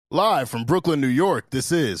Live from Brooklyn, New York,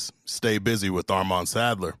 this is Stay Busy with Armand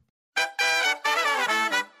Sadler.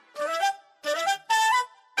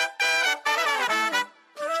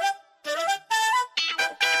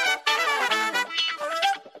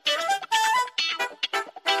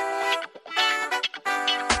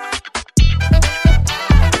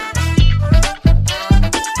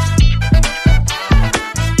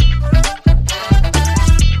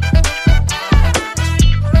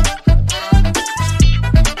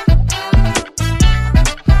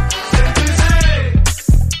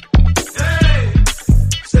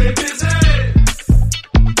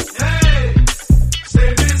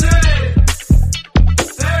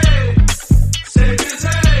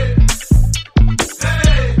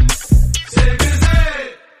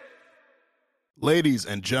 Ladies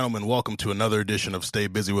and gentlemen, welcome to another edition of Stay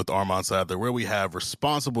Busy with Armand Sadler, where we have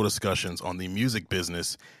responsible discussions on the music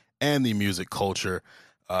business and the music culture.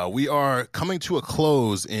 We are coming to a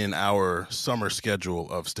close in our summer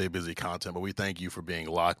schedule of Stay Busy content, but we thank you for being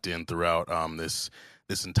locked in throughout this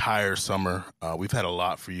entire summer. We've had a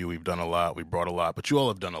lot for you. We've done a lot. We brought a lot, but you all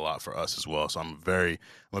have done a lot for us as well. So I'm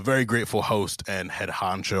a very grateful host and head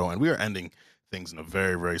honcho, and we are ending things in a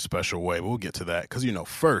very, very special way. But we'll get to that because,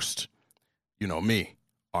 first, you know me,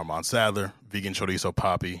 Armand Sadler, vegan chorizo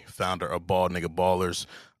poppy, founder of Bald Nigga Ballers.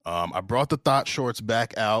 I brought the thought shorts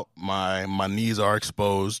back out. My knees are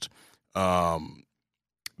exposed.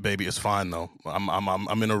 Baby, it's fine though.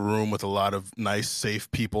 I'm in a room with a lot of nice,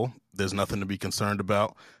 safe people. There's nothing to be concerned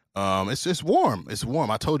about. It's warm. It's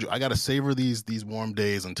warm. I told you I gotta savor these warm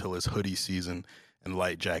days until it's hoodie season and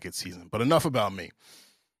light jacket season. But enough about me.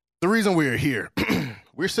 The reason we are here,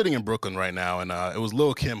 we're sitting in Brooklyn right now, and it was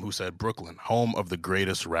Lil Kim who said Brooklyn, home of the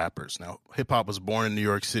greatest rappers. Now, hip-hop was born in New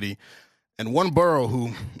York City, and one borough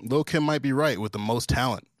who Lil Kim might be right with the most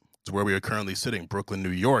talent is where we are currently sitting, Brooklyn,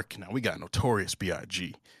 New York. Now, we got Notorious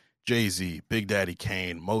B.I.G., Jay-Z, Big Daddy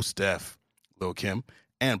Kane, Mos Def, Lil Kim,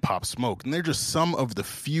 and Pop Smoke. And they're just some of the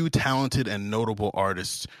few talented and notable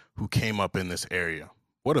artists who came up in this area.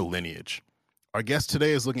 What a lineage. Our guest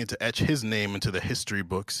today is looking to etch his name into the history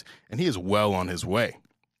books, and he is well on his way.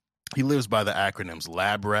 He lives by the acronyms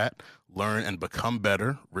LabRat, Learn and Become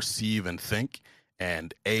Better, Receive and Think,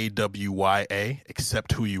 and AWYA,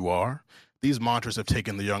 Accept Who You Are. These mantras have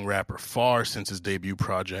taken the young rapper far since his debut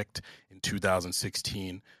project in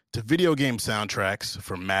 2016 to video game soundtracks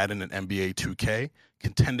for Madden and NBA 2K,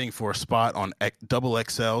 contending for a spot on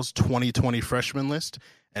XXL's 2020 freshman list,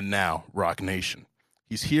 and now Rock Nation.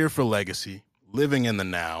 He's here for legacy, living in the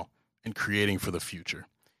now, and creating for the future.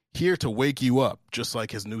 Here to wake you up, just like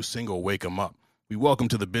his new single, Wake 'Em Up. We welcome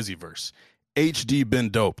to the Busyverse, HD Been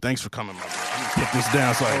Dope. Thanks for coming, my man. I'm gonna put this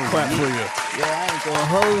down so I can clap for you. Yeah, I ain't gonna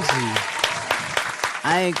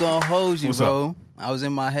hold you. What's bro. up? I was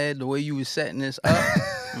in my head, the way you was setting this up,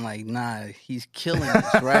 I'm like, nah, he's killing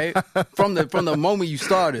this, right? From the moment you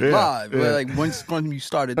started live, but like once you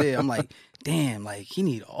started there, I'm like, damn, like he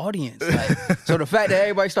need an audience. Like, so the fact that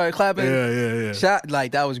everybody started clapping,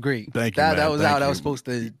 that was great. Thank you, that man. was Thank how you. that was supposed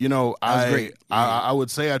to. I great. I would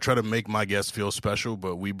say I try to make my guests feel special,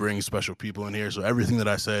 but we bring special people in here, so everything that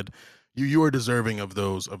I said, you are deserving of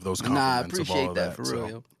those compliments. Nah, I of all appreciate of that for So,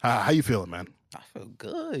 real. how you feeling, man? I feel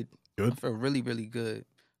good. Good? I feel really, really good.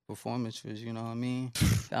 Performance was, you know what I mean?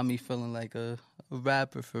 Got me feeling like a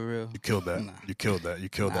rapper for real. You killed that. Nah. You killed that. You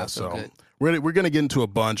killed Nah, I that. feel So good. we're gonna get into a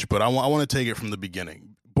bunch, but I want to take it from the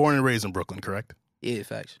beginning. Born and raised in Brooklyn, correct? Yeah,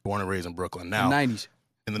 facts. Born and raised in Brooklyn. The Now 90s.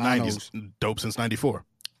 in the 90s. 90s, dope since 94.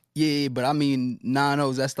 Yeah, but I mean,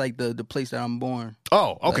 9-0s, that's like the place that I'm born.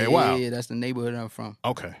 Oh, okay, Like, wow. Yeah, that's the neighborhood I'm from.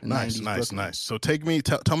 Okay, The nice, 90s nice, Brooklyn. nice. So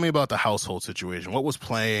tell me about the household situation. What was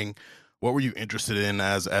playing? What were you interested in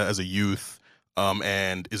as a youth?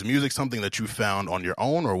 And is music something that you found on your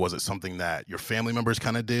own, or was it something that your family members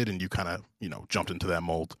kind of did and you kind of, jumped into that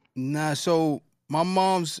mold? Nah, so my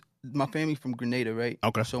family from Grenada, right?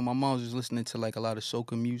 Okay. So my mom's was listening to like a lot of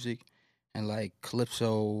soca music and like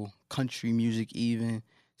calypso, country music even,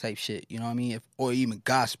 type shit, you know what I mean? Or even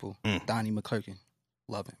gospel. Donnie McClurkin.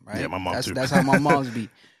 Love him, right? Yeah, my mom too. That's how my mom's be.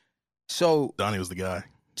 So Donnie was the guy.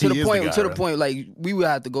 to He the is point, guy, right? like we would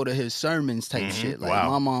have to go to his sermons type shit. Like Wow.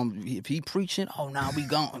 my mom, if he preaching, we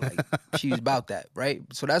gone. Like she was about that, right?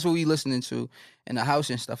 So that's what we listening to in the house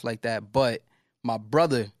and stuff like that. But my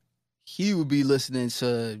brother, he would be listening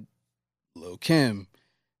to Lil Kim,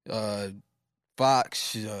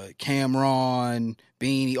 Fox, Cameron,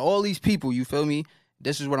 Beanie, all these people. You feel me?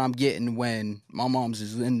 This is what I'm getting when my mom's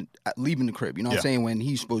is leaving the crib. You know what I'm saying? When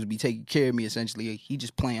he's supposed to be taking care of me, essentially, he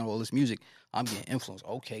just playing all this music. I'm getting influenced.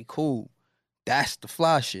 Okay, cool. That's the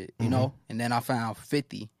fly shit, you know? And then I found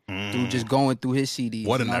 50. through just going through his CDs.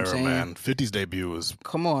 What you an know era, what I'm saying? man. 50's debut was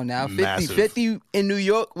Come on now. massive. 50 in New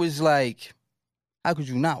York was like, how could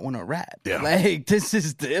you not want to rap? Yeah. Like, this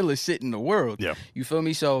is the illest shit in the world. Yeah. You feel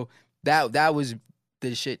me? So that was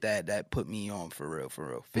the shit that put me on for real, for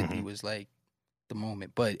real. 50 was like the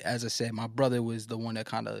moment. But as I said, my brother was the one that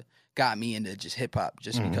kind of got me into just hip hop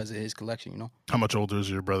just because of his collection, you know? How much older is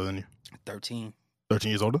your brother than you? 13. 13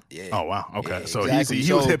 years older? Yeah. Oh, wow. Okay. Yeah, so exactly.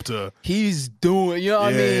 he was hip to... He's doing, you know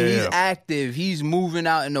what I Yeah, mean? yeah, He's yeah. active. He's moving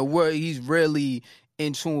out in the world. He's really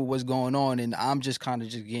in tune with what's going on. And I'm just kind of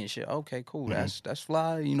just getting shit. Okay, cool. That's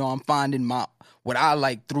fly. You know, I'm finding what I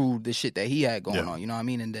like through the shit that he had going on. You know what I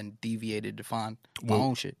mean? And then deviated to find my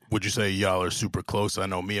own shit. Would you say y'all are super close? I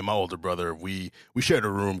know me and my older brother, we shared a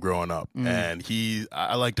room growing up. And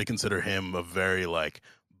I like to consider him a very, like,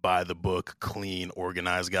 by the book, clean,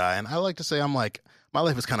 organized guy. And I like to say I'm like, my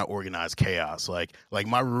life is kind of organized chaos. Like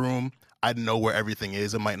my room, I know where everything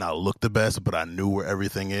is. It might not look the best, but I knew where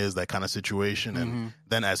everything is, that kind of situation. And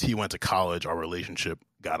then as he went to college, our relationship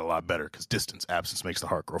got a lot better because absence makes the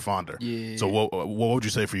heart grow fonder. Yeah. So what would you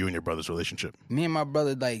say for you and your brother's relationship? Me and my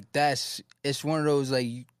brother, like, it's one of those, like,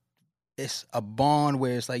 it's a bond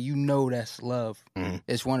where it's like, you know, that's love.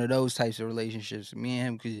 It's one of those types of relationships. Me and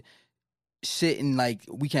him could sit and, like,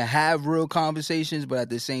 we can have real conversations, but at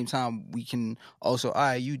the same time, we can also, all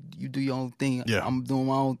right, you do your own thing. Yeah. I'm doing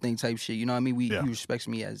my own thing type shit. You know what I mean? He respects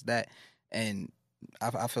me as that. And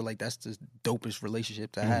I feel like that's the dopest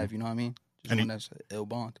relationship to have. You know what I mean? Just one that's an ill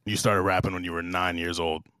bond. You started rapping when you were 9 years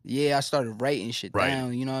old. Yeah, I started writing shit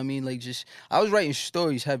down. You know what I mean? Like, I was writing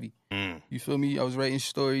stories heavy. You feel me? I was writing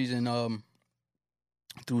stories, and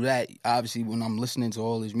through that, obviously, when I'm listening to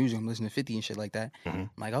all his music, I'm listening to 50 and shit like that. I'm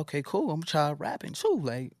like, okay, cool. I'm gonna try rapping too,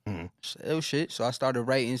 like, ill shit. So I started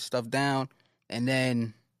writing stuff down, and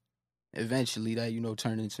then eventually that, you know,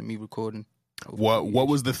 turned into me recording. What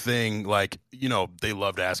was the thing, like, you know, they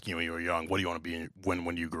loved asking you when you were young, what do you want to be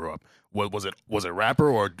when you grew up? What was it rapper,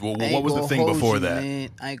 or what was the thing before that? Man,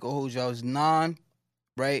 I ain't gonna hold you. I was 9,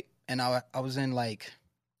 right? And I was in, like,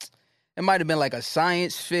 it might have been like a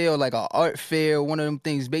science fair, like an art fair, one of them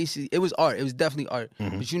things. Basically, it was art. It was definitely art.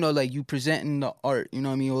 But, you know, like, you presenting the art, you know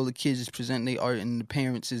what I mean? All the kids is presenting their art, and the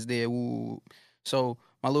parents is there. Woo. So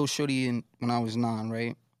my little shorty, when I was 9,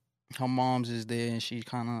 right? Her mom's is there, and she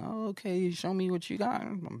kind of, oh, okay, show me what you got.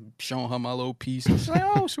 I'm showing her my little piece. And she's like,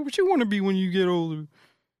 oh, so what you want to be when you get older?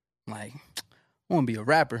 I'm like, I want to be a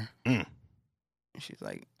rapper. And she's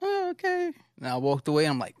like, oh, okay. And I walked away.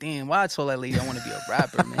 I'm like, damn, why I told that lady I want to be a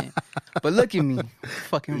rapper, man? But look at me,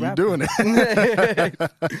 fucking rapper. You doing it.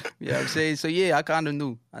 You know what I'm saying? So, yeah, I kind of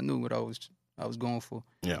knew. I knew what I was going for.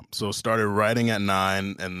 Yeah. So started writing at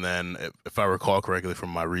 9, and then, if I recall correctly from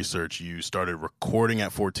my research, you started recording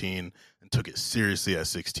at 14 and took it seriously at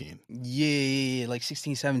 16. Yeah. Like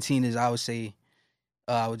 16, 17 is, I would say,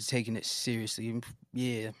 I was taking it seriously.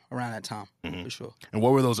 Yeah, around that time, for sure. And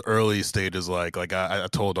what were those early stages like? Like I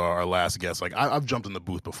told our last guest, like I've jumped in the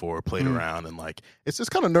booth before, played around, and like it's just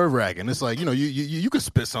kind of nerve wracking. It's like, you know, you could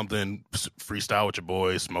spit something, freestyle with your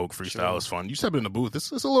boys, smoke, freestyle is fun. You step in the booth,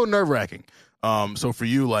 it's a little nerve wracking. So for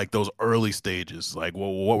you, like those early stages, like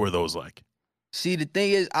what were those like? See, the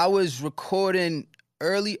thing is, I was recording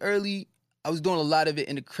early. I was doing a lot of it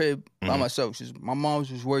in the crib by myself. Cause my mom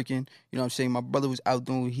was working, you know what I'm saying? My brother was out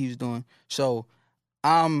doing what he was doing. So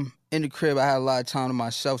I'm in the crib. I had a lot of time to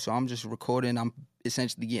myself. So I'm just recording. I'm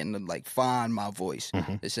essentially getting to, like, find my voice,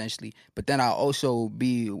 essentially. But then I also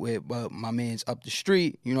be with my mans up the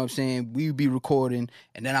street, you know what I'm saying? We'd be recording,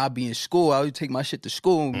 and then I'll be in school. I would take my shit to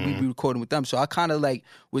school, and we'd be recording with them. So I kind of, like,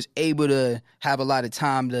 was able to have a lot of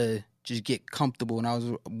time to just get comfortable, and I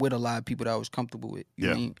was with a lot of people that I was comfortable with, you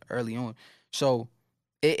know what I mean, early on. So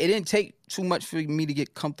it didn't take too much for me to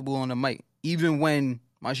get comfortable on the mic, even when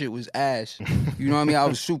my shit was ass. You know what I mean? I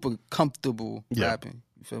was super comfortable rapping.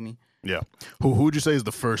 You feel me? Yeah. Who would you say is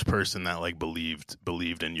the first person that, like, believed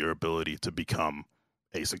in your ability to become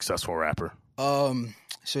a successful rapper? So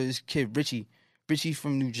this kid Richie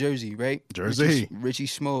from New Jersey, right? Jersey. Richie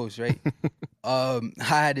Smalls, right? I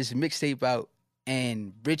had this mixtape out,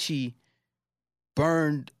 and Richie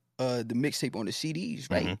burned the mixtape on the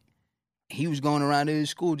CDs, right? He was going around to his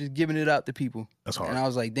school just giving it out to people. That's hard. And I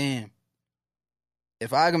was like, damn,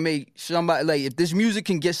 if I can make somebody, like, if this music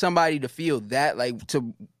can get somebody to feel that, like,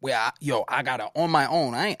 to where I got it on my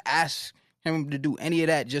own. I ain't ask him to do any of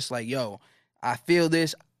that. Just like, yo, I feel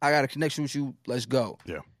this. I got a connection with you. Let's go.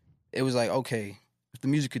 Yeah. It was like, okay, if the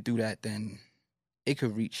music could do that, then it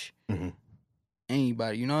could reach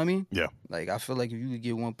anybody. You know what I mean? Yeah. Like, I feel like if you could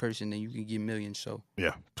get one person, then you can get millions. So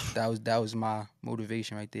yeah, that was my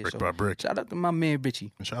motivation right there. Brick so by brick. shout out to my man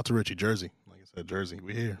Richie. And shout out to Richie, Jersey. Like I said Jersey,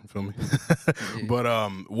 we here. You feel me? Yeah. But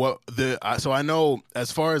so I know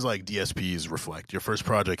as far as like DSPs reflect, your first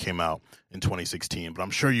project came out in 2016, but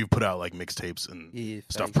I'm sure you put out like mixtapes and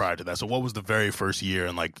stuff prior to that. So what was the very first year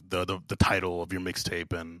and like the title of your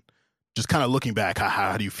mixtape, and just kind of looking back,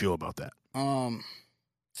 how do you feel about that?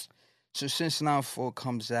 So since 9-4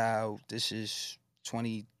 comes out, this is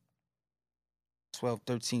 2012,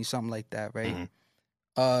 13, something like that, right?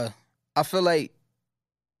 Mm-hmm. I feel like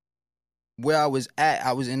where I was at,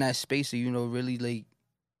 I was in that space of, you know, really like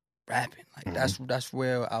rapping. Like that's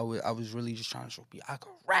where I was really just trying to show people I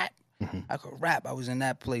could rap. Mm-hmm. I could rap. I was in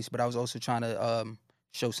that place, but I was also trying to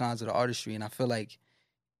show signs of the artistry, and I feel like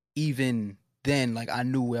even then, like I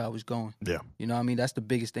knew where I was going. Yeah. You know what I mean? That's the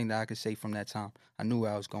biggest thing that I could say from that time. I knew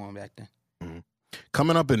where I was going back then. Mm-hmm.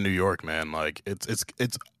 Coming up in New York, man, like it's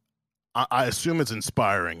I assume it's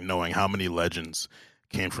inspiring knowing how many legends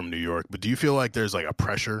came from New York, but do you feel like there's like a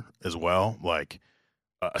pressure as well? Like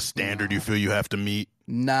a standard you feel you have to meet?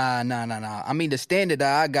 Nah. I mean, the standard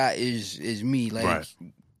that I got is me. Like,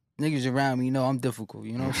 niggas around me, you know I'm difficult.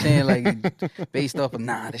 You know what I'm saying? Like, based off of,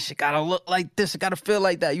 this shit gotta look like this. It gotta feel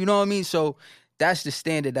like that. You know what I mean? So that's the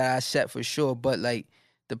standard that I set for sure. But, like,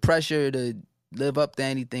 the pressure to live up to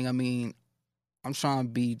anything, I mean, I'm trying to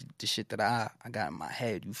be the shit that I got in my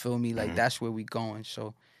head. You feel me? Like, that's where we going.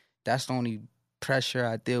 So that's the only pressure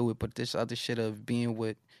I deal with. But this other shit of being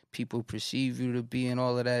what people perceive you to be and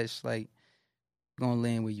all of that, it's like, you're gonna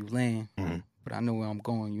land where you land. But I know where I'm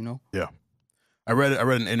going, you know? Yeah. I read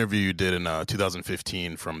an interview you did in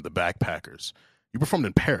 2015 from the Backpackers. You performed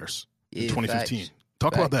in Paris in 2015. Facts.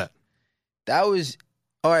 Talk about that. That was,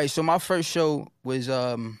 all right, so my first show was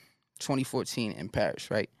 2014 in Paris,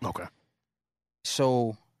 right? Okay.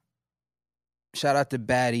 So, shout out to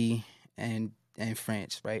Batty and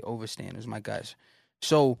France, right? Overstand was my guys.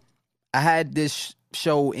 So, I had this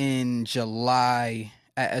show in July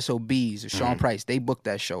at SOBs, Sean Price. They booked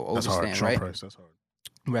that show, Overstand, that's hard. Sean right? Price, that's hard.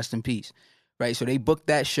 Rest in peace. Right, so they booked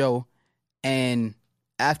that show, and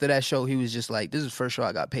after that show, he was just like, this is the first show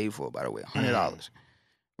I got paid for, by the way, $100.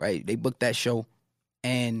 Right, they booked that show,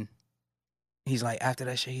 and he's like, after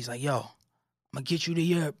that show, he's like, yo, I'm gonna get you to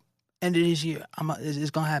Europe, end of this year,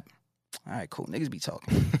 it's gonna happen. All right, cool, niggas be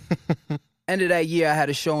talking. End of that year, I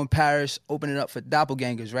had a show in Paris, opening up for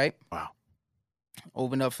Doppelgangers, right? Wow.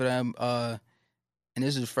 Opened up for them, and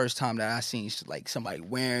this is the first time that I seen like somebody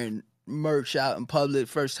wearing merch out in public,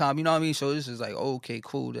 first time, you know what I mean? So this is like, okay,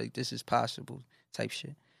 cool, like this is possible type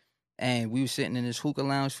shit. And we were sitting in this hookah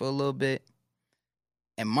lounge for a little bit,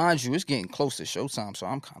 and mind you, it's getting close to showtime, so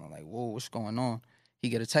I'm kind of like, whoa, what's going on? He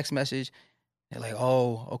get a text message, they're like,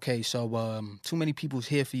 oh, okay, so too many people's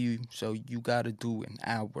here for you, so you gotta do an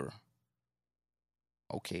hour.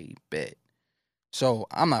 Okay, bet. So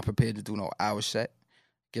I'm not prepared to do no hour set.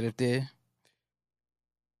 Get up there,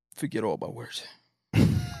 forget all my words.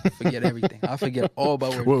 Forget everything. I forget all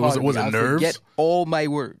about words. Was it nerves? Forget all my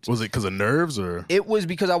words. Was it because of nerves or? It was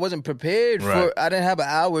because I wasn't prepared for. I didn't have an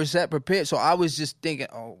hour set prepared, so I was just thinking,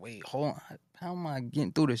 "Oh wait, hold on, how am I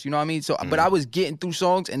getting through this?" You know what I mean? So, but I was getting through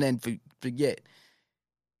songs and then forget,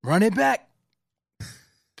 run it back,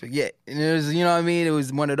 forget, and it was, you know what I mean? It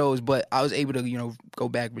was one of those, but I was able to, you know, go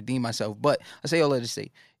back, redeem myself. But I say all that to say,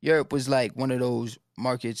 Europe was like one of those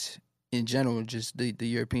markets. In general, just the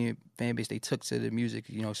European fan base they took to the music,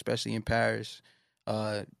 you know, especially in Paris.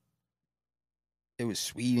 It was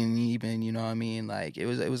Sweden even, you know what I mean? Like it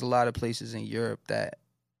was a lot of places in Europe that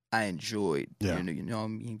I enjoyed. Yeah. You know what I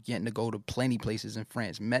mean? Getting to go to plenty places in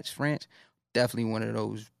France. Metz, France, definitely one of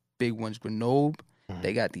those big ones. Grenoble,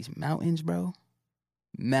 they got these mountains, bro.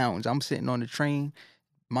 Mountains. I'm sitting on the train.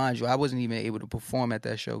 Mind you, I wasn't even able to perform at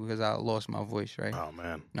that show because I lost my voice, right? Oh,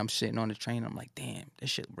 man. And I'm sitting on the train. I'm like, damn, this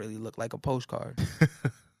shit really look like a postcard.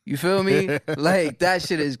 You feel me? Like, that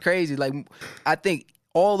shit is crazy. Like, I think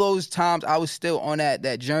all those times I was still on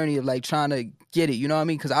that journey of, like, trying to get it. You know what I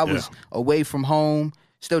mean? Because I was away from home,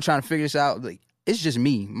 still trying to figure this out. Like, it's just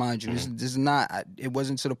me, mind you. This is not, it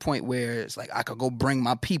wasn't to the point where it's like I could go bring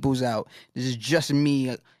my peoples out. This is just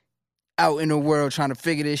me out in the world trying to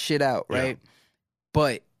figure this shit out, right? Yeah.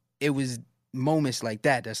 But it was moments like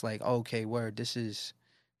that that's like, okay, word, this is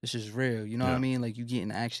real. You know what I mean? Like, you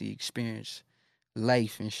getting to actually experience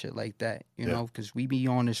life and shit like that, you know? Because we be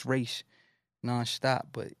on this race nonstop,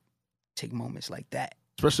 but take moments like that.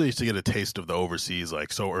 Especially to get a taste of the overseas,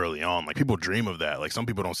 like, so early on. Like, people dream of that. Like, some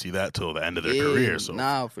people don't see that till the end of their career. So,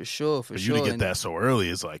 nah, for sure. For you to get that so early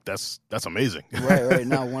is like, that's amazing. Right.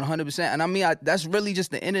 No, 100%. And I mean, that's really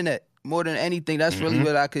just the internet. More than anything, that's really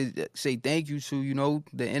what I could say thank you to. You know,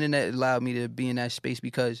 the internet allowed me to be in that space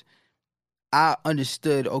because I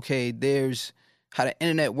understood, okay, there's how the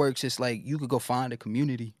internet works, it's like you could go find a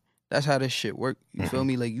community. That's how this shit work. You feel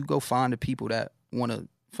me? Like you go find the people that want to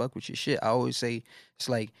fuck with your shit. I always say it's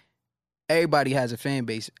like everybody has a fan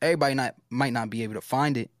base. Everybody might not be able to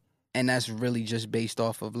find it, and that's really just based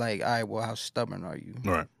off of like, all right, well, how stubborn are you?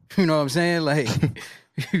 Right. You know what I'm saying? Like,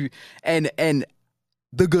 and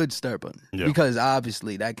the good stubborn, because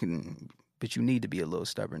obviously that can, but you need to be a little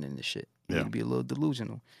stubborn in this shit. You need to be a little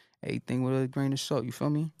delusional. Everything with a grain of salt. You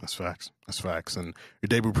feel me? That's facts. That's facts. And your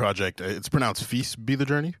debut project, it's pronounced Feast Be the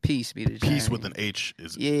Journey? Peace Be the Journey. Peace with an H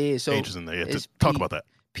is so H is in there. Yeah, talk about that.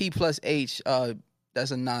 P plus H,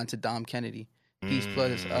 that's a nod to Dom Kennedy. Peace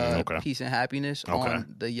plus Peace and Happiness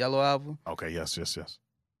on the Yellow album. Okay, yes.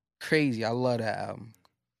 Crazy. I love that album.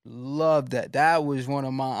 Love that. That was one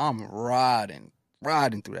of my, I'm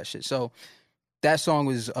riding through that shit. So that song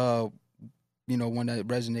was, one that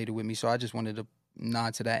resonated with me. So I just wanted to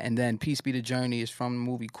nod to that. And then Peace Be the Journey is from the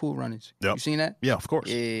movie Cool Runnings. Yep. You seen that? Yeah, of course.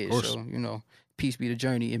 Yeah, of course. so, Peace Be the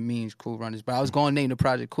Journey, it means Cool Runnings. But I was going to name the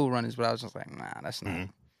project Cool Runnings, but I was just like, nah, that's not.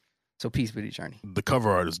 So Peace Be the Journey. The cover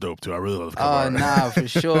art is dope, too. I really love the cover art. Nah, for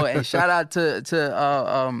sure. And shout out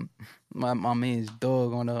to my man's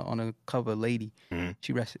dog on the cover, Lady.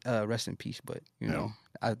 She rest in peace, but,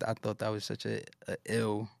 I thought that was such a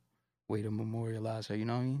ill way to memorialize her, you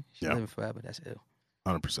know what I mean? She's living forever, that's ill.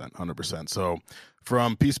 100%. So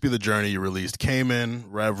from Peace Be the Journey, you released Cayman,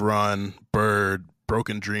 Rev Run, Bird,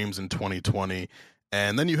 Broken Dreams in 2020.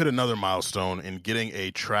 And then you hit another milestone in getting a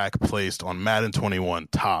track placed on Madden 21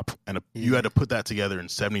 Top. And you had to put that together in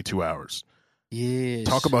 72 hours. Yes.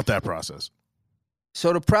 Talk about that process.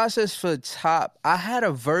 So the process for Top, I had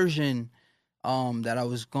a version that I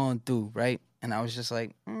was going through, right? And I was just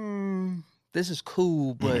like, this is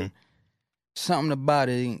cool, but something about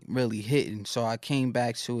it ain't really hitting. So I came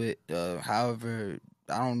back to it. However,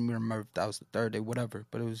 I don't remember if that was the third day, whatever,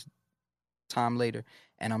 but it was time later.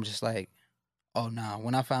 And I'm just like, oh, nah.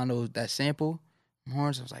 When I found that sample,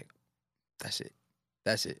 horns, I was like, that's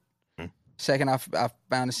it. Second, I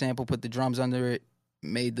found a sample, put the drums under it,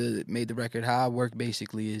 made the record. How I work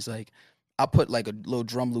basically is like, I put like a little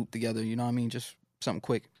drum loop together, you know what I mean? Just something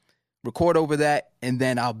quick. Record over that, and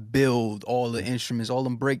then I'll build all the instruments, all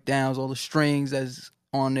them breakdowns, all the strings that's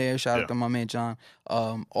on there. Shout out to my man John.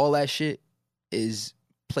 All that shit is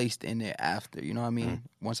placed in there after, you know what I mean?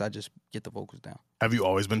 Once I just get the vocals down. Have you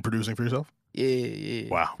always been producing for yourself? Yeah.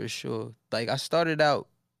 Wow. For sure. Like, I started out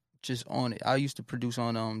just on it. I used to produce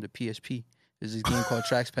on the PSP. There's this game called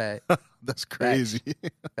Trackspad. That's crazy.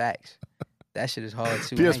 Facts. That shit is hard,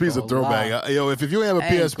 too. PSP is a throwback. Yo, if you ain't have a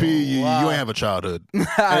PSP, you ain't have a childhood. The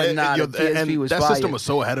PSP was that fire. system was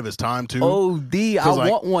so ahead of its time, too. OD, I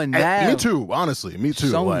want one now. Me too, honestly. Me too.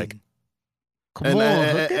 Sony. Like, Come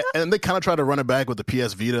on. And they kind of tried to run it back with the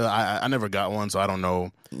PS Vita. I never got one, so I don't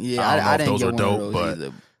know. Yeah, I didn't don't know if those get are one dope, of but those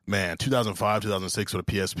either. Man, 2005, 2006 with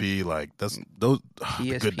a PSP, like those the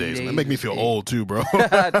good days. days They make me feel old too, bro.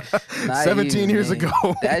 Not 17 even, years man.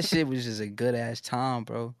 ago. That shit was just a good ass time,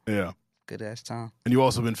 bro. Yeah. Good ass time. And you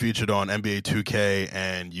also been featured on NBA 2K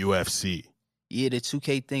and UFC. Yeah, the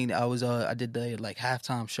 2K thing. I did the like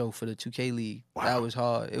halftime show for the 2K League. Wow. That was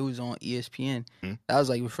hard. It was on ESPN. That was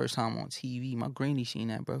like the first time on TV. My granny seen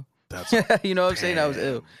that, bro. That's you know what I'm saying? That was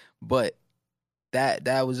ill. But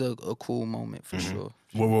that was a cool moment for sure.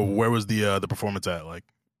 Where was the performance at? Like,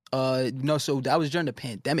 so that was during the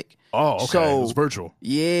pandemic. oh, okay, So, it was virtual.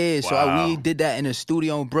 Yeah, so Wow. we did that in a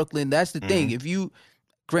studio in Brooklyn. That's the thing. If you,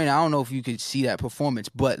 granted, I don't know if you could see that performance,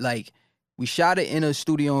 but like we shot it in a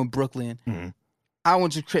studio in Brooklyn. I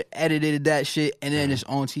went to edited that shit, and then it's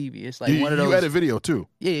on TV. It's like one of those. You edit video too.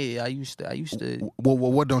 Yeah, I used to. Well,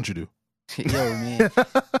 what don't you do? Yo, man,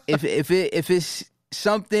 if it's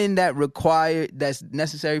something that's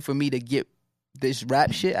necessary for me to get this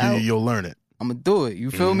rap shit out, You'll learn it. I'm gonna do it.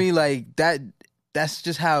 You feel me? Like that. That's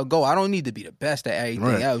just how it go. I don't need to be the best at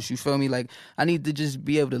everything else. You feel me? Like I need to just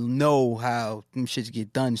be able to know how them shits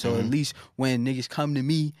get done. So at least when niggas come to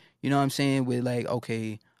me, you know what I'm saying? With like,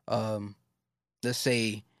 okay, let's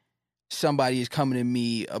say somebody is coming to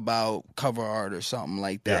me about cover art or something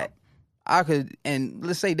like that. Yeah. I could, and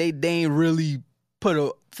let's say they ain't really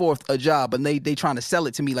put forth a job, and they trying to sell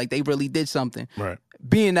it to me like they really did something. Right.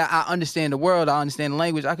 Being that I understand the world, I understand the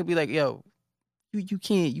language, I could be like, yo, you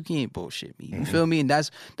can't bullshit me. You feel me? And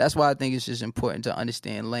that's why I think it's just important to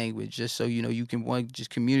understand language, just so you know you can just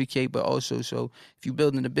communicate, but also so if you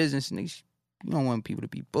building a business, niggas, you don't want people to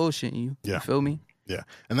be bullshitting you. Yeah. You feel me? Yeah,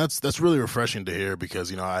 and that's really refreshing to hear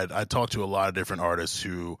because I talk to a lot of different artists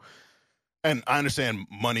who, and I understand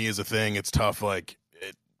money is a thing. It's tough. Like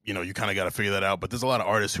you kind of got to figure that out. But there's a lot of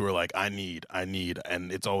artists who are like, I need,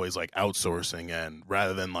 and it's always like outsourcing, and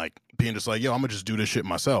rather than like being just like, yo, I'm gonna just do this shit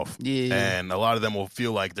myself. Yeah. And a lot of them will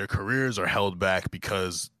feel like their careers are held back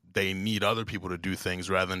because they need other people to do things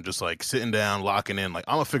rather than just like sitting down, locking in. Like,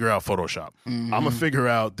 I'm gonna figure out Photoshop. I'm gonna figure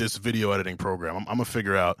out this video editing program. I'm gonna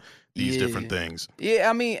figure out these different things. Yeah,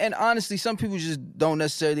 I mean, and honestly, some people just don't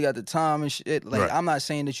necessarily got the time and shit. Like, I'm not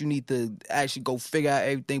saying that you need to actually go figure out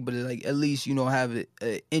everything, but like at least, have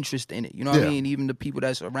an interest in it. You know what I mean? Even the people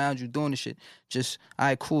that's around you doing the shit, just, all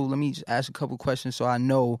right, cool, let me just ask a couple questions so I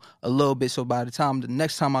know a little bit. So by the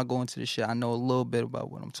next time I go into the shit, I know a little bit about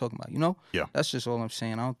what I'm talking about, Yeah. That's just all I'm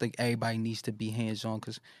saying. I don't think everybody needs to be hands-on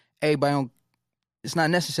because everybody don't. It's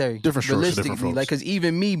not necessary. Different strokes for different folks. Like, because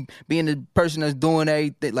even me being the person that's doing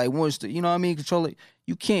everything, like, wants to, control it,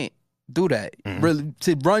 you can't do that. Really,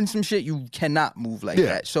 to run some shit, you cannot move like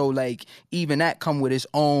that. So, like, even that come with its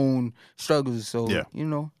own struggles. So,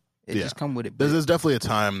 it just come with it. There's definitely a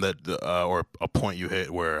time that, or a point you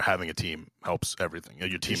hit where having a team helps everything.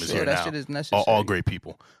 Your team is here now. Shit is necessary. All great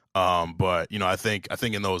people. But I think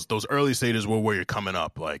in those early stages where you're coming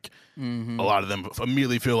up, like a lot of them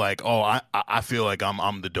immediately feel like, oh, I feel like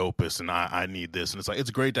I'm the dopest and I need this, and it's like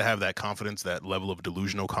it's great to have that confidence, that level of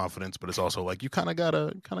delusional confidence, but it's also like you kind of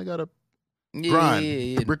gotta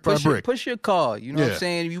grind, brick by brick. Push your car. You know what I'm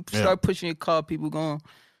saying? If you start pushing your car, people going,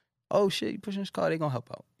 oh shit, you pushing this car, they gonna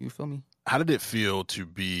help out. You feel me? How did it feel to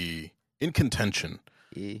be in contention?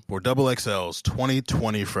 For XXL's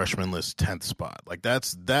 2020 freshman list 10th spot? Like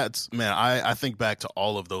that's man, I think back to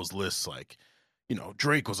all of those lists, like,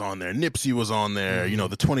 Drake was on there, Nipsey was on there,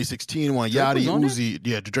 the 2016 one, Yachty, Uzi.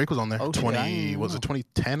 Yeah, Drake was on there. Oh, was it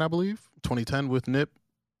 2010, I believe? 2010 with Nip.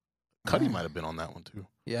 Cudi might have been on that one too.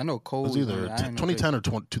 Yeah, I know Cole. It was either 2010 or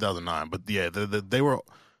 2009, but yeah, they were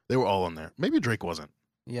all on there. Maybe Drake wasn't.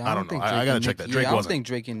 Yeah, I don't know. I gotta check that. Drake I wasn't. don't think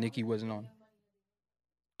Drake and Nicki wasn't on.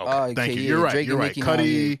 Okay, thank you. You're right. You're right.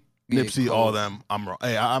 Cudi, Nipsey, all of them. I'm wrong.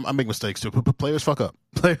 Hey, I make mistakes too. Players fuck up.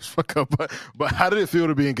 Players fuck up. But how did it feel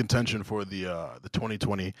to be in contention for the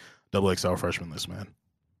 2020 XXL freshman list, man?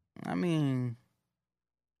 I mean,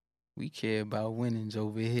 we care about winnings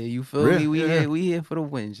over here. You feel me? We here for the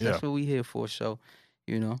wins. That's what we here for. So,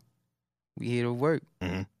 we here to work.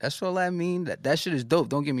 That's all I mean. That shit is dope.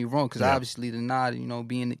 Don't get me wrong, because obviously the nod,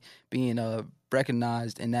 being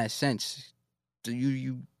recognized in that sense. So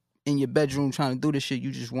you in your bedroom trying to do this shit,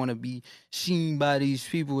 you just want to be seen by these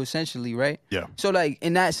people, essentially, right? Yeah. So, like,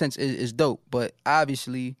 in that sense, it's dope. But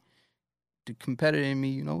obviously, the competitor in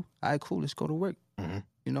me, all right, cool, let's go to work.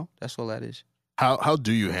 That's all that is. How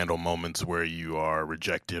do you handle moments where you are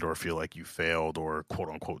rejected or feel like you failed or quote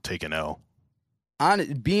unquote take an L?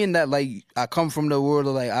 Being that, like, I come from the world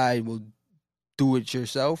of, like, I will do it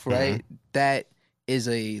yourself, right? That is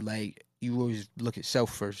like, you always look at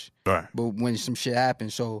self first. Right. But when some shit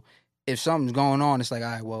happens, so if something's going on, it's like,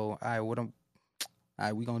 all right,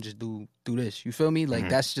 we gonna just do this. You feel me? Like,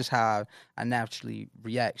 that's just how I naturally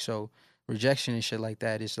react. So rejection and shit like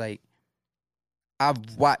that, it's like, I've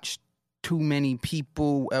watched too many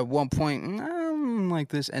people at one point, like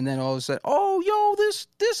this, and then all of a sudden, oh, yo,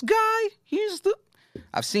 this guy,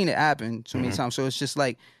 I've seen it happen so many times. So it's just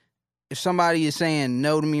like, if somebody is saying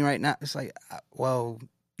no to me right now, it's like, well,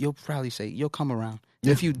 you'll probably say, you'll come around.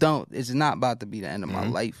 Yeah. If you don't, it's not about to be the end of my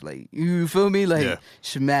life. Like, you feel me? Like,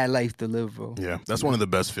 it's a mad life to live, bro. Yeah, that's one of the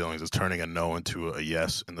best feelings, is turning a no into a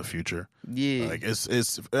yes in the future. Yeah. Like,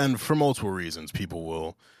 it's and for multiple reasons, people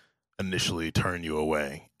will initially turn you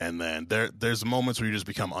away, and then there's moments where you just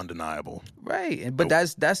become undeniable. Right, but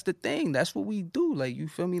that's the thing. That's what we do. Like, you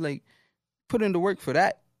feel me? Like, put in the work for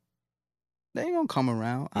that. They ain't gonna come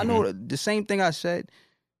around. I know the same thing I said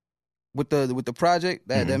with the project,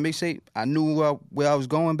 that mixtape. I knew where I was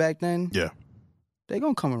going back then. Yeah, they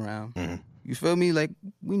gonna come around. You feel me? Like,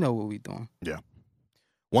 we know what we doing. Yeah.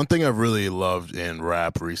 One thing I've really loved in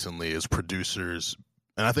rap recently is producers,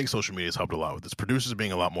 and I think social media has helped a lot with this. Producers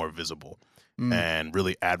being a lot more visible and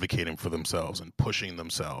really advocating for themselves and pushing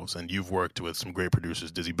themselves. And you've worked with some great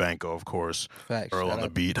producers, Dizzy Banko, of course, Facts. Earl on the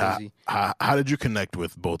Beat. How did you connect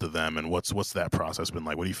with both of them, and what's that process been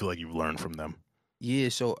like? What do you feel like you've learned from them? Yeah,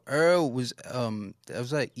 so Earl was that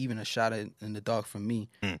was like even a shot in the dark for me.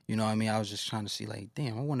 You know what I mean? I was just trying to see, like,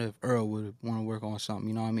 damn, I wonder if Earl would want to work on something.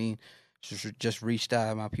 You know what I mean? Just reached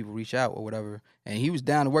out, my people reach out or whatever, and he was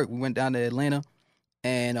down to work. We went down to Atlanta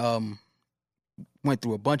and went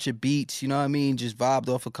through a bunch of beats. You know what I mean? Just vibed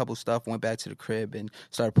off a couple stuff. Went back to the crib and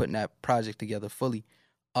started putting that project together fully.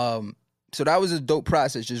 So that was a dope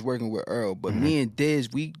process, just working with Earl. But me and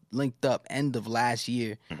Diz, we linked up end of last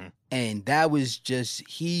year. And that was just,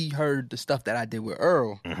 he heard the stuff that I did with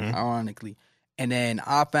Earl, ironically. And then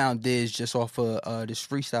I found Diz just off of this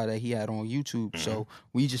freestyle that he had on YouTube. So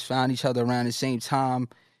we just found each other around the same time,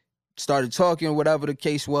 started talking, whatever the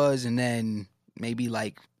case was, and then maybe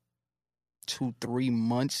like 2-3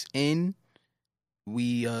 months in,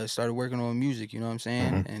 we started working on music, you know what I'm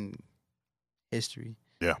saying? And history.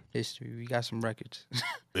 Yeah. History. We got some records.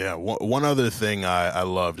 Yeah. One other thing I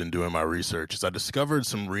loved in doing my research is I discovered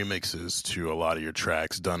some remixes to a lot of your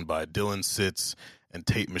tracks done by Dylan Sitz and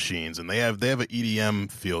Tate Machines, and they have an EDM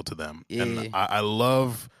feel to them. Yeah. And I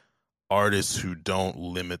love artists who don't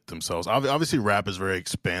limit themselves. Obviously, rap is very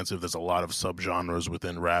expansive. There's a lot of subgenres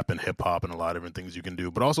within rap and hip hop and a lot of different things you can do.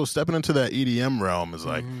 But also stepping into that EDM realm is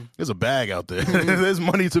like, there's a bag out there. There's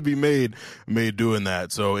money to be made doing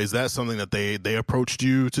that. So is that something that they approached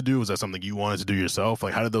you to do? Was that something you wanted to do yourself?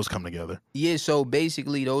 Like, how did those come together? Yeah, so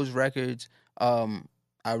basically those records,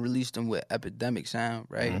 I released them with Epidemic Sound,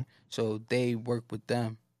 right? So they work with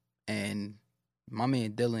them. And my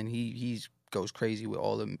man Dylan, he's goes crazy with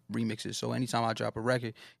all the remixes. So anytime I drop a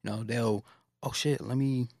record, you know, they'll, oh shit, let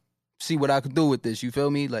me see what I can do with this. You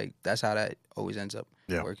feel me? Like, that's how that always ends up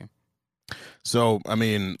working. So, I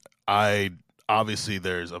mean, obviously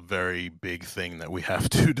there's a very big thing that we have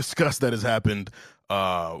to discuss that has happened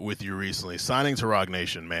with you recently. Signing to Roc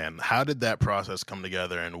Nation, man. How did that process come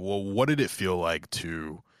together, and what did it feel like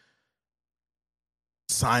to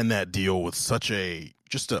sign that deal with such a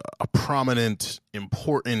prominent,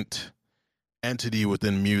 important entity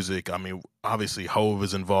within music? I mean, obviously Hove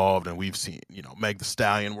is involved, and we've seen, you know, Meg Thee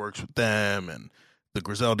Stallion works with them, and the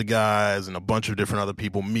Griselda guys, and a bunch of different other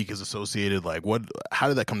people. Meek is associated. Like, how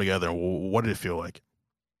did that come together, and what did it feel like?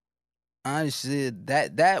 Honestly,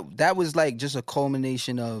 that was like just a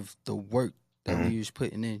culmination of the work that we was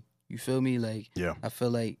putting in. You feel me? Like, I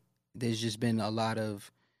feel like there's just been a lot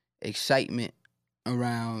of excitement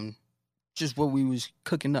around just what we was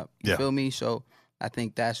cooking up. You feel me? So I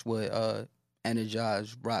think that's what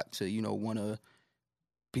energized Roc to, you know, want to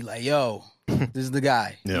be like, yo, this is the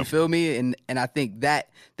guy. You feel me? And I think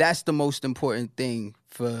that's the most important thing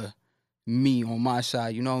for me on my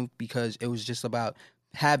side, you know, because it was just about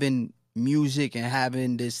having music and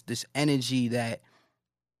having this energy that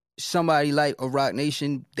somebody like a Roc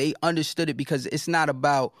Nation, they understood it, because it's not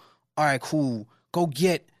about, all right, cool, go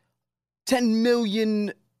get 10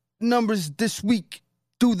 million numbers this week,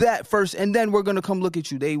 do that first, and then we're gonna come look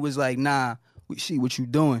at you. They was like, nah, we see what you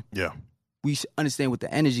doing. Yeah. We understand what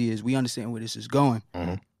the energy is. We understand where this is going.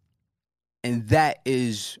 And that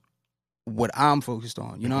is what I'm focused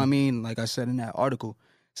on. You know what I mean? Like I said in that article,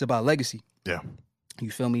 it's about legacy. Yeah. You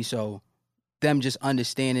feel me? So them just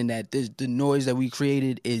understanding that the noise that we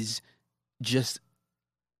created is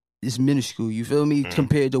minuscule. You feel me?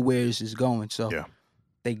 Compared to where this is going. So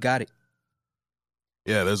they got it.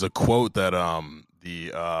 Yeah, there's a quote that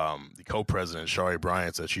the co-president, Shari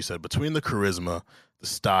Bryant, said. She said, between the charisma, the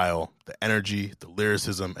style, the energy, the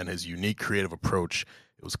lyricism, and his unique creative approach,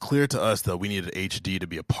 it was clear to us that we needed HD to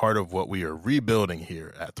be a part of what we are rebuilding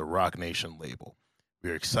here at the Roc Nation label. We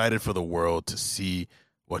are excited for the world to see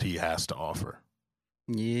what he has to offer.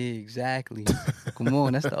 Yeah, exactly. Come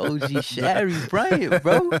on, that's the OG Shari Bryant,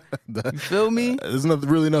 bro. You feel me? There's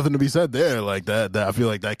really nothing to be said there. Like that I feel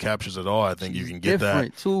like that captures it all. I think you can get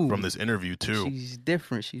that too from this interview too. She's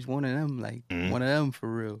different. She's one of them, like one of them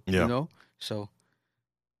for real. You know? So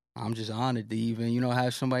I'm just honored to even, you know,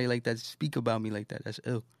 have somebody like that speak about me like that. That's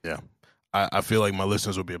ill. Yeah. I feel like my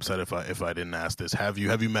listeners would be upset if I didn't ask this. Have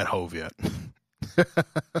you met Hove yet?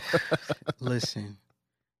 Listen,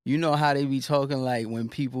 you know how they be talking, like when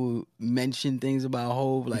people mention things about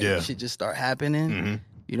Hove, like shit just start happening.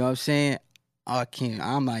 You know what I'm saying?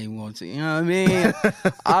 I'm not even going to. You know what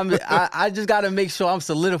I mean? I just got to make sure I'm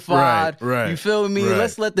solidified. Right. You feel me? Right.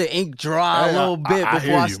 Let's let the ink dry a little bit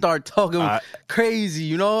before I start talking crazy.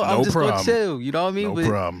 You know, I'm just going to chill. You know what I mean? No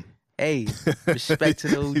problem. Hey, respect to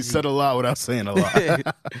the OG. He said a lot without saying a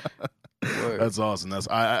lot. That's awesome.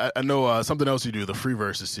 I know something else you do, the Free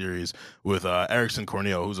Verses series with Erickson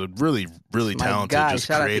Cornell, who's a really talented, just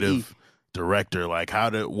creative director. Like,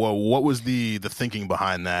 what was the thinking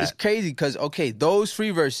behind that? It's crazy because those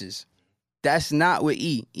Free Verses, that's not with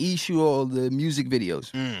E. E shoot all the music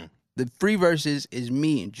videos. The Free Verses is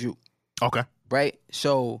me and Drew. Okay. Right?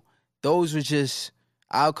 So those were just,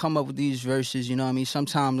 I'll come up with these verses, you know what I mean?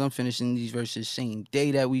 Sometimes I'm finishing these verses same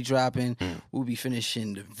day that we dropping. We'll be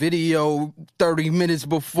finishing the video 30 minutes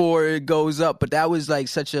before it goes up. But that was like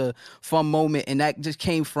such a fun moment. And that just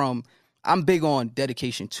came from, I'm big on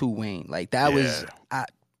dedication to Wayne. Like that was,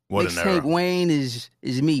 Mixtape Wayne is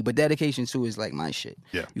me, but dedication to is like my shit.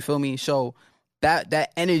 Yeah. You feel me? So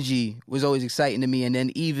that energy was always exciting to me. And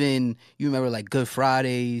then even you remember like Good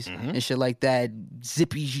Fridays and shit like that,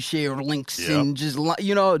 Zippy share links and just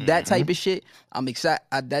that type of shit. I'm excited.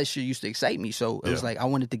 That shit used to excite me. So it was like I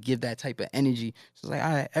wanted to give that type of energy. So it's like,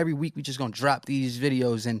 all right, every week we just gonna drop these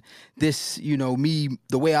videos, and this, me,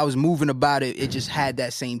 the way I was moving about it, it just had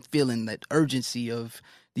that same feeling, that urgency of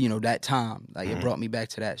that time. Like it brought me back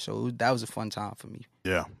to that. So that was a fun time for me.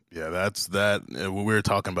 Yeah, that's that. When we were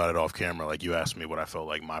talking about it off camera, like you asked me what I felt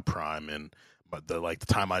like my prime and the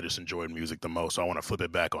time I just enjoyed music the most. So I want to flip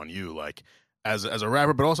it back on you, like as a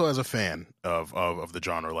rapper, but also as a fan of the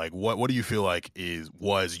genre. Like what do you feel like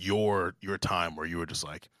was your time where you were just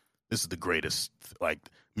like, this is the greatest, like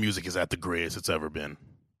music is at the greatest it's ever been?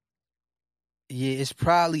 Yeah, it's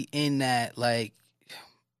probably in that, like,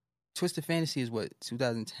 Twisted Fantasy is what,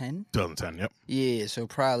 2010? 2010, yep. Yeah, so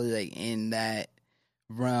probably like in that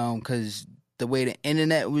realm, because the way the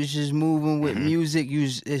internet was just moving with music,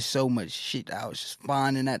 there's so much shit I was just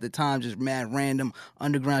finding at the time, just mad random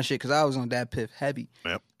underground shit, because I was on that Piff heavy.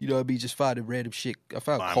 Yep. I'd be just finding random shit. I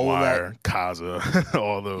found Cole at Kaza,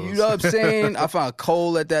 all those. You know what I'm saying? I found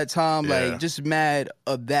Cole at that time, like just mad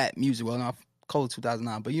of that music. Well, not Cole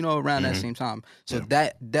 2009, but around that same time. So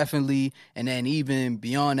that definitely, and then even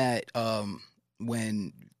beyond that,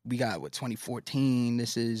 when we got 2014,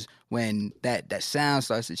 this is when that sound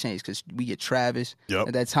starts to change, because we get Travis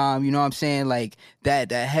at that time. You know what I'm saying? Like that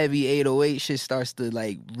heavy 808 shit starts to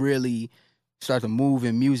like really start to move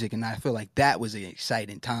in music, and I feel like that was an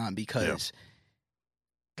exciting time because.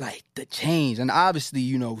 Like the change, and obviously,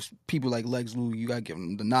 people like Lex Luger, you gotta give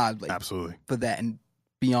them the nod, like absolutely for that, and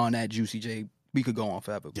beyond that, Juicy J, we could go on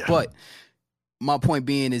forever. Yeah. But my point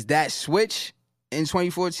being is that switch in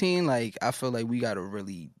 2014, like I feel like we gotta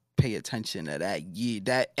really pay attention to that year,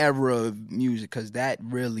 that era of music, because that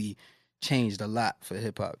really changed a lot for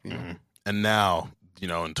hip hop. And now, in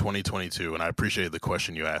 2022, and I appreciate the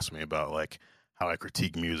question you asked me about like how I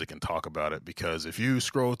critique music and talk about it, because if you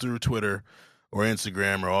scroll through Twitter or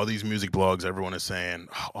Instagram or all these music blogs, everyone is saying,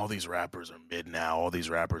 oh, all these rappers are mid now, all these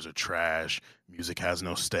rappers are trash, music has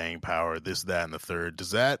no staying power, this, that, and the third.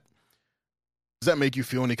 Does that make you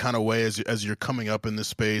feel any kind of way as you're coming up in this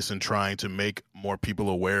space and trying to make more people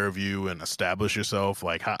aware of you and establish yourself?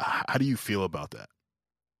 Like, how do you feel about that?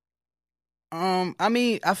 I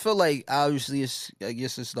mean, I feel like obviously I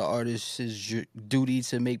guess it's the artist's duty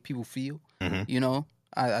to make people feel,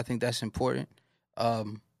 I think that's important.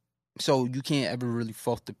 So you can't ever really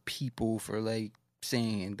fault the people for like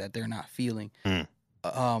saying that they're not feeling.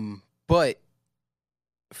 But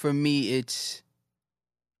for me, it's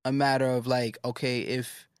a matter of like, okay,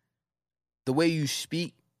 if the way you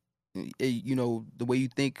speak, the way you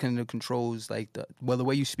think kind of controls like the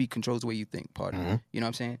way you speak controls the way you think. Pardon. You know what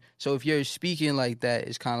I'm saying? So if you're speaking like that,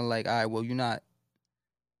 it's kind of like, all right, well, you're not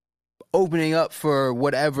opening up for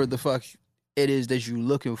whatever the fuck it is that you're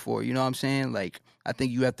looking for. You know what I'm saying? Like, I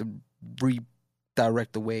think you have to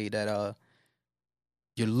redirect the way that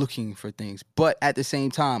you're looking for things. But at the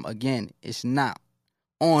same time, again, it's not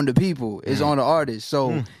on the people. It's on the artist.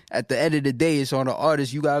 So at the end of the day, it's on the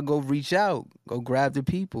artist. You gotta go reach out, go grab the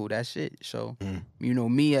people. That's it. So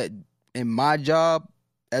me in my job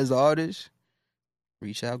as the artist,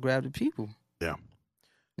 reach out, grab the people. Yeah,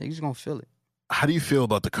 niggas gonna feel it. How do you feel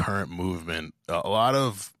about the current movement? A lot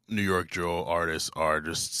of New York drill artists are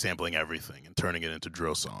just sampling everything and turning it into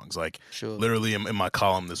drill songs. Like, literally in my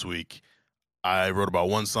column this week, I wrote about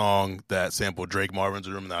one song that sampled Drake Marvin's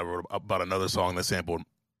Room, and I wrote about another song that sampled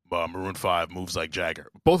Maroon 5, Moves Like Jagger.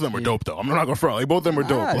 Both of them are dope, though. I'm not gonna front. Like, both of them are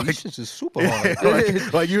dope. Like, this is super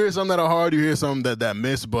hard. like you hear some that are hard, you hear some that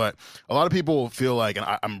miss, but a lot of people feel like, and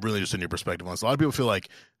I'm really just in your perspective on this, a lot of people feel like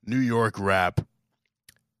New York rap,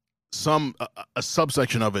 a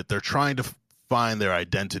subsection of it, they're trying to find their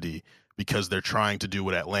identity because they're trying to do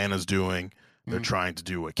what Atlanta's doing, they're trying to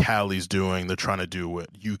do what Cali's doing, they're trying to do what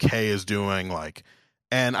UK is doing, like,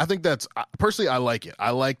 and I think that's, personally, I like it.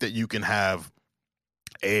 I like that you can have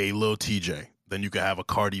a Lil TJ, then you can have a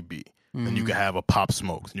Cardi B, then you can have a Pop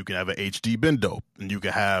Smoke, and you can have a HD Been Dope, and you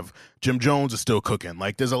can have Jim Jones is still cooking.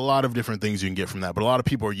 Like, there's a lot of different things you can get from that, but a lot of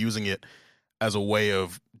people are using it as a way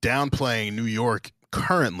of downplaying New York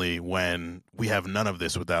currently when we have none of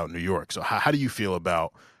this without New York. So how do you feel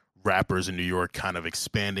about rappers in New York kind of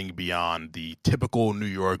expanding beyond the typical New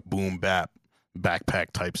York boom bap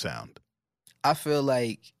backpack type sound? I feel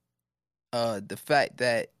like the fact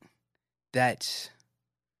that that's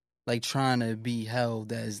like trying to be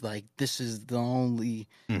held as like this is the only,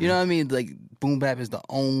 you know what I mean? Like boom bap is the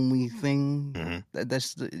only thing.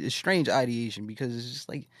 That's a strange ideation, because it's just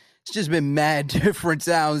like it's just been mad different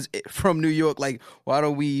sounds from New York. Like, why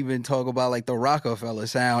don't we even talk about like the Rockefeller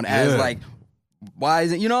sound as like, why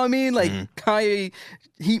isn't, you know what I mean? Like Kanye,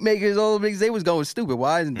 Heatmakers, all the niggas, they was going stupid.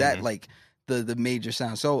 Why isn't that like the major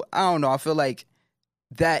sound? So I don't know. I feel like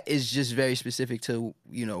that is just very specific to,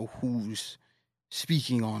 you know, who's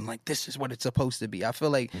speaking on, like, this is what it's supposed to be. I feel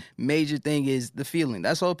like major thing is the feeling.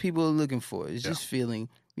 That's all people are looking for. It's just feeling.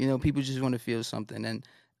 You know, people just want to feel something. And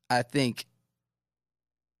I think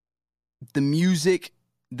the music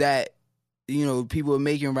that, you know, people are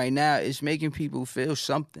making right now is making people feel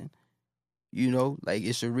something. You know, like,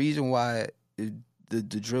 it's a reason why the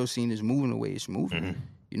drill scene is moving the way it's moving.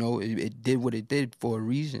 You know, it did what it did for a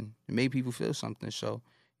reason. It made people feel something. So,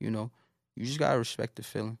 you know, you just gotta respect the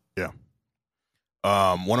feeling. Yeah.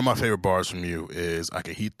 One of my favorite bars from you is, I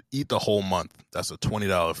could eat the whole month. That's a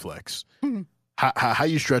 $20 flex. How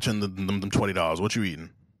you stretching them $20? What you eating?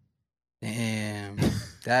 Damn,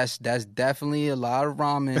 that's definitely a lot of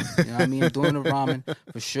ramen. You know what I mean? I'm doing the ramen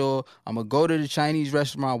for sure. I'm gonna go to the Chinese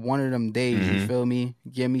restaurant one of them days. You feel me?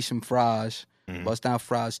 Give me some fries, bust down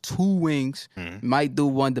fries, 2 wings. Might do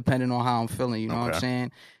 1 depending on how I'm feeling. You know what I'm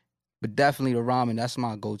saying? But definitely the ramen. That's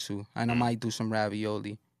my go-to, and I might do some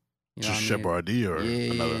ravioli. You know just Chef Boyardee or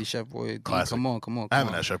another? Yeah, Chef Boyardee. Classic. Come on. I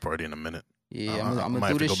haven't had Chef Boyardee in a minute. Yeah, I'm might gonna do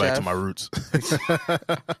have to the go chef. back to my roots.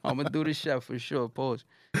 I'm gonna do the chef for sure. Pause.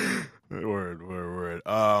 Word.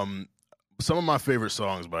 Some of my favorite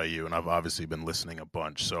songs by you, and I've obviously been listening a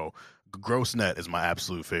bunch. So, Gross Net is my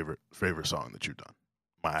absolute favorite song that you've done.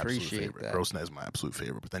 My absolute Appreciate favorite. that. Gross Net is my absolute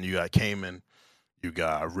favorite. But then you got Cayman, you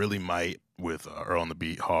got Really Might with Earl on the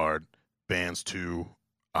Beat, Hard, Bands 2.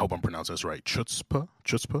 I hope I'm pronouncing this right. Chutzpah.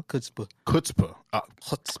 Chutzpah.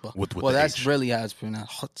 Chutzpah. With well, the that's H. really how it's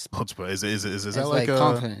pronounced. Chutzpah. Chutzpah. Is It's that like a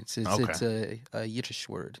confidence? It's, okay. It's a Yiddish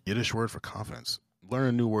word. Yiddish word for confidence?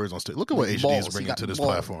 Learning new words on stage. Look at what HD is bringing to this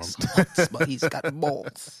platform. Chutzpah. He's got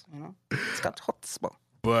balls. You know, he's got chutzpah.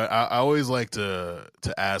 But I always like to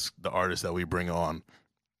ask the artists that we bring on,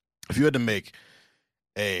 if you had to make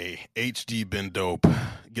a HD Been Dope,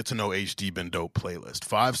 get to know HD Been Dope playlist,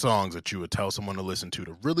 5 songs that you would tell someone to listen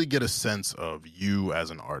to really get a sense of you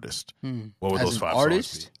as an artist. What would As those 5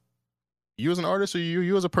 artist? songs be? You as an artist, or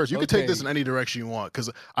you as a person? You can take this in any direction you want. Because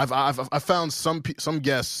I've found some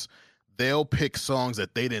guests, they'll pick songs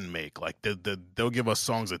that they didn't make. Like they'll give us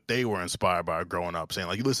songs that they were inspired by growing up, saying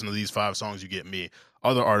like, you listen to these 5 songs, you get me.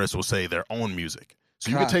 Other artists will say their own music.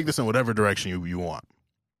 So you can take this in whatever direction you want.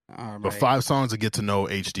 All right. But 5 songs to get to know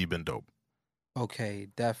HD Been Dope. Okay,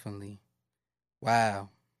 definitely. Wow.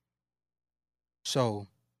 So,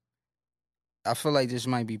 I feel like this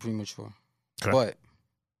might be premature. Okay. But,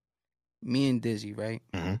 me and Dizzy, right?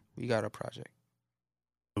 Mm-hmm. We got a project.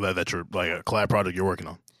 That's your, like, a collab project you're working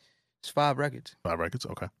on. It's 5 records. 5 records?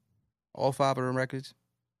 Okay. All 5 of them records.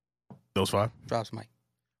 Those 5? Drops Mike.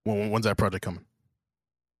 When's that project coming?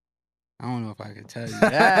 I don't know if I can tell you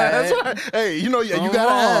That's that. right. Hey, you know, you gotta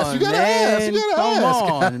ask. You gotta ask. Come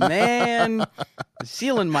on, man. The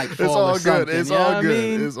ceiling might fall. It's all or something, good. It's you know all what good.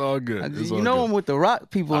 I mean? It's all good. It's you all know good. I'm with the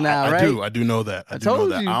rock people now, right? I do know that. I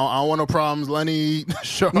told know that. you. I don't want no problems, Lenny.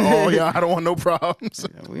 Sure. Oh yeah, I don't want no problems.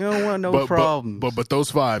 We don't want no problems. But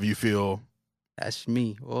those 5, you feel that's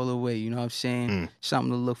me all the way. You know what I'm saying?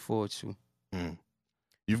 Something to look forward to.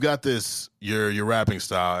 You've got this your rapping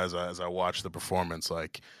style as I watched the performance.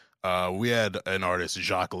 Like we had an artist,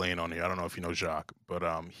 Jacques Lane, on here. I don't know if you know Jacques, but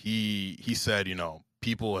he said, you know,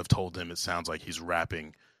 people have told him it sounds like he's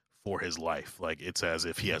rapping for his life. Like it's as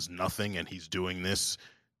if he has nothing and he's doing this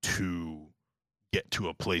to get to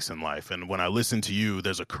a place in life. And when I listen to you,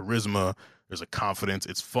 there's a charisma, there's a confidence.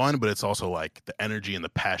 It's fun, but it's also like the energy and the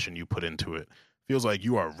passion you put into it. Feels like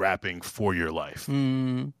you are rapping for your life.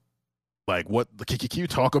 Like what? Can you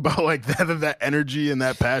talk about like that energy and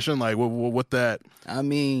that passion? Like what that? I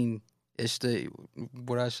mean, it's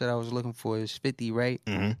what I said I was looking for is 50, right?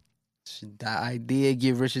 Mm-hmm. The idea,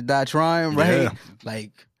 get rich or die trying, right? Yeah.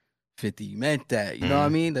 Like 50 meant that. You know what I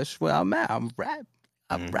mean? That's where I'm at. I'm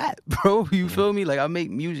rap, bro. You feel me? Like I make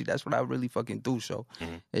music. That's what I really fucking do. So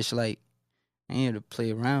it's like I ain't here to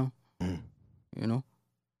play around. You know,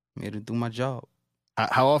 I'm here to do my job.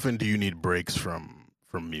 How often do you need breaks from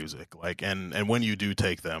music? Like, and when you do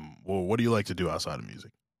take them, well, what do you like to do outside of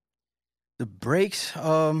music? The breaks,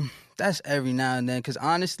 that's every now and then. Because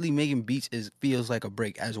honestly, making beats feels like a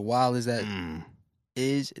break. As wild as that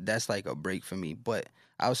is, that's like a break for me. But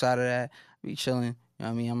outside of that, I be chilling. You know what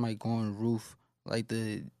I mean? I might go on the roof, like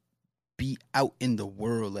to be out in the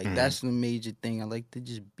world. Like that's the major thing. I like to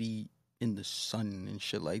just be in the sun and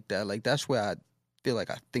shit like that. Like that's where I feel like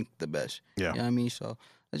I think the best. Yeah. You know what I mean? So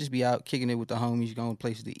I just be out kicking it with the homies, going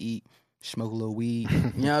places to eat, smoke a little weed. You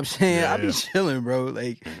know what I'm saying? Yeah, I be chilling, bro.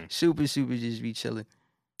 Like super just be chilling.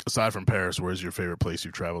 Aside from Paris, where's your favorite place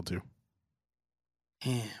you've traveled to?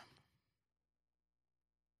 Damn.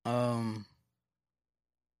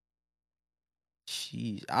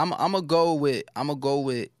 Jeez, I'm gonna go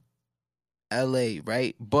with LA,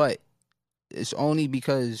 right? But it's only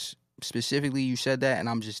because specifically you said that, and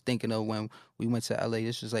I'm just thinking of when we went to LA.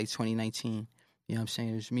 This was like 2019. You know what I'm saying?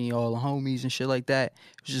 It was me, all the homies and shit like that.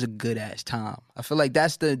 It was just a good ass time. I feel like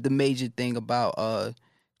that's the major thing about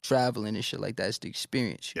traveling and shit like that. It's the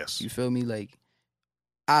experience. Yes. You feel me? Like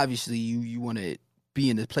obviously you want to be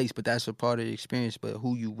in the place, but that's a part of the experience. But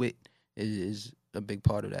who you with is a big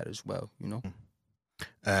part of that as well, you know?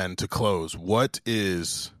 And to close, what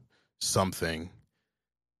is something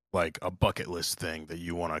like a bucket list thing that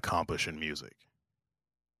you want to accomplish in music?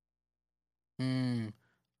 I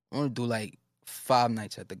want to do like 5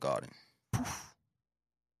 nights at the Garden.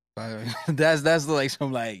 That's like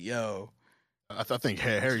some like, yo. I think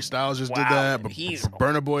Harry Styles just did that, but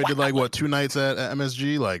Burna Boy did like what 2 nights at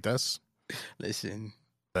MSG. Like that's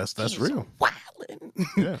real.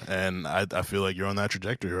 Yeah, and I feel like you're on that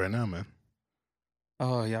trajectory right now, man.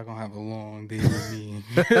 Oh, y'all gonna have a long day with me.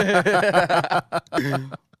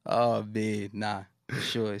 Oh man, nah, for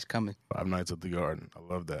sure it's coming. 5 nights at the Garden. I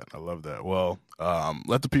love that. Well,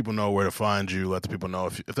 let the people know where to find you. Let the people know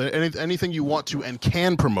if there's anything you want to and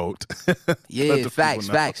can promote. Yeah,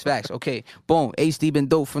 facts. Okay, boom. HD been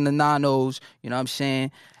dope from the Nanos. You know what I'm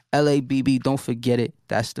saying? LABB, don't forget it.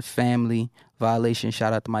 That's the family. Violation.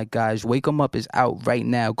 Shout out to my guys. Wake 'em Up is out right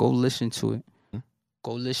now. Go listen to it.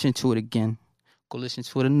 Go listen to it again. Go listen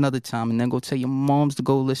to it another time, and then go tell your moms to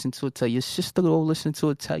go listen to it. Tell your sister to go listen to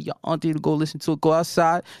it. Tell your auntie to go listen to it. Go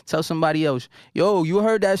outside. Tell somebody else. Yo, you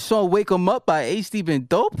heard that song "Wake 'Em Up" by HD been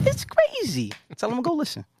dope? It's crazy. Tell them to go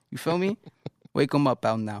listen. You feel me? Wake 'Em Up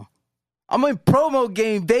out now. I'm in promo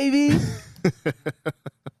game, baby.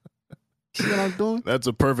 See what I'm doing? That's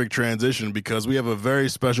a perfect transition because we have a very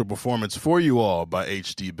special performance for you all by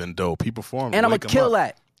HD been dope. He performed, and I'm gonna kill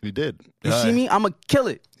that. He did. You see me? I'm gonna kill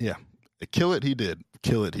it. Yeah. Kill it, he did.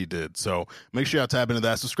 So make sure y'all tap into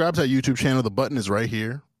that. Subscribe to our YouTube channel. The button is right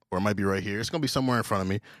here, or it might be right here. It's going to be somewhere in front of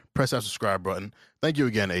me. Press that subscribe button. Thank you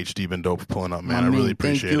again, HD been dope, for pulling up, man. I really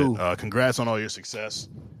appreciate it. Congrats on all your success.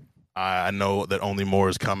 I know that only more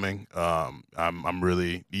is coming. I'm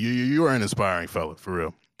really, you are an inspiring fella, for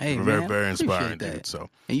real. Hey, man, very, very inspiring dude.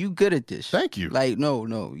 So, and you good at this. Thank you. Like,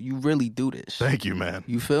 no, you really do this. Thank you, man.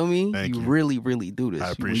 You feel me? Thank you. Really, really do this.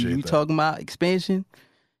 I appreciate you that. Talking about expansion,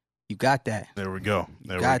 you got that. There we go.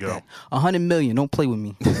 That. 100 million. Don't play with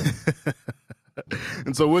me.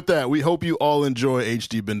 And so with that, we hope you all enjoy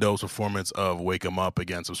HD been dope's performance of Wake 'Em Up.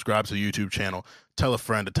 Again, subscribe to the YouTube channel. Tell a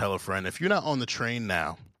friend to tell a friend. If you're not on the train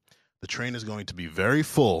now, the train is going to be very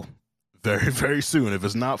full very, very soon if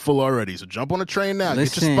it's not full already. So jump on the train now.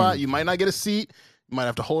 Get your spot. You might not get a seat. You might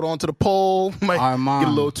have to hold on to the pole. You might get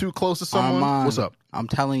a little too close to someone. Armand, what's up? I'm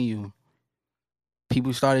telling you.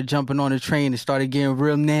 People started jumping on the train and started getting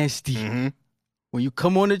real nasty. Mm-hmm. When you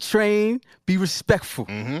come on the train, be respectful.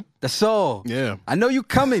 Mm-hmm. That's all. Yeah. I know you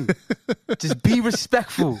coming. Just be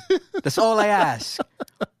respectful. That's all I ask.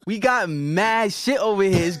 We got mad shit over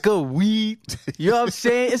here. It's good weed. You know what I'm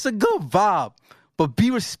saying? It's a good vibe. But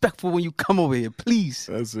be respectful when you come over here, please.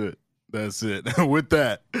 That's it. With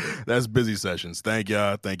that, that's Busy Sessions. Thank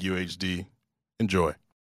y'all. Thank you, HD. Enjoy.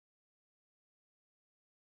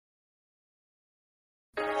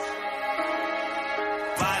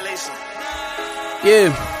 Violation.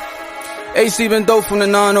 Yeah. HD been dope from the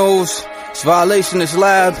Nanos. It's Violation, it's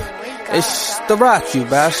Lab. It's the Rock, you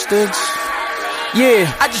bastards.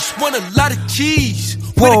 Yeah. I just want a lot of cheese.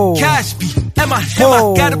 Whoa. With a cash be. And my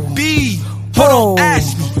I gotta be. But don't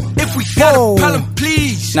ask me if we got a problem,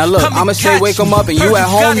 please. Now look, I'ma say wake 'em up, and you at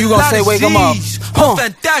home, you gon' say wake 'em up.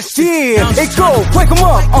 Fantastic. Yeah, it go, wake 'em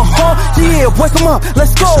up, yeah, wake 'em up,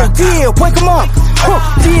 let's go, yeah, wake 'em up,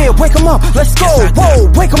 yeah, wake 'em up, let's go,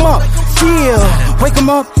 whoa, wake 'em up, yeah, wake 'em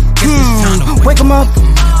up, wake 'em up,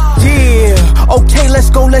 yeah, okay, let's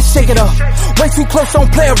go, let's shake it up, way too close,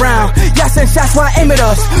 don't play around, y'all send shots while aim at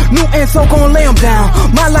us, new Enzo gon' lay 'em down,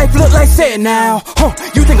 my life look like say it now,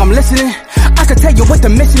 you think I'm listening? I can tell you what the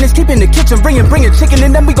mission is, keep in the kitchen, bringing chicken,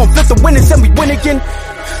 and then we gon' flip the winners and we win again.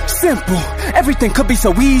 Simple, everything could be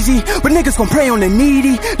so easy, but niggas gon' prey on the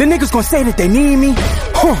needy, the niggas gon' say that they need me,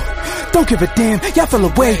 don't give a damn, y'all feel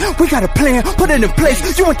away, we got a plan, put it in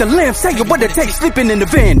place, you want the lamp, say it what it takes, sleeping in the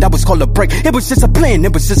van, that was called a break, it was just a plan,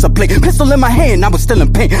 it was just a play, pistol in my hand, I was still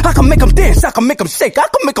in pain, I can make them dance, I can make them shake, I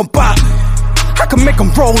can make them pop, I can make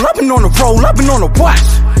them roll, I've been on a roll, I've been on a watch,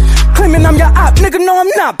 claiming I'm your op, nigga, no I'm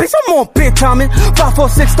not, bitch, I'm on bitch timing. 5, 4,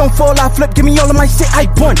 6, don't fall, I flip. Give me all of my shit, I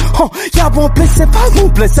won. Y'all want bliss if I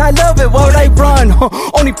want bliss. I love it, why would I run?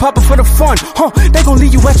 Only poppin' for the fun. They gon'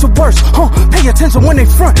 leave you at your worst. Pay attention when they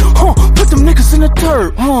front. Put them niggas in the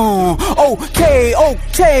dirt.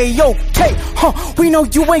 Okay. We know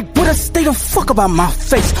you ain't with us, stay the fuck about my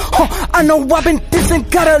face. I know I've been dissing,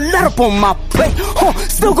 got a lot up on my plate.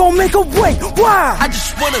 Still gon' make a way. Why? I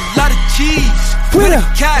just want a lot of cheese. With With a-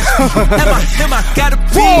 a cash. Am I gotta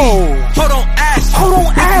be? Whoa. Hold on, ask. Hold on,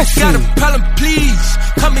 ask If you got me. a problem, please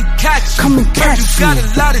come and catch me. Come and Heard catch you got me.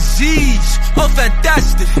 a lot of Z's. Oh,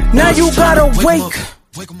 fantastic. Now you gotta Wake 'em wake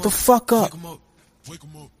up. Wake 'em the fuck up. Wake 'em up. Wake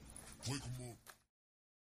 'em up. Wake 'em up.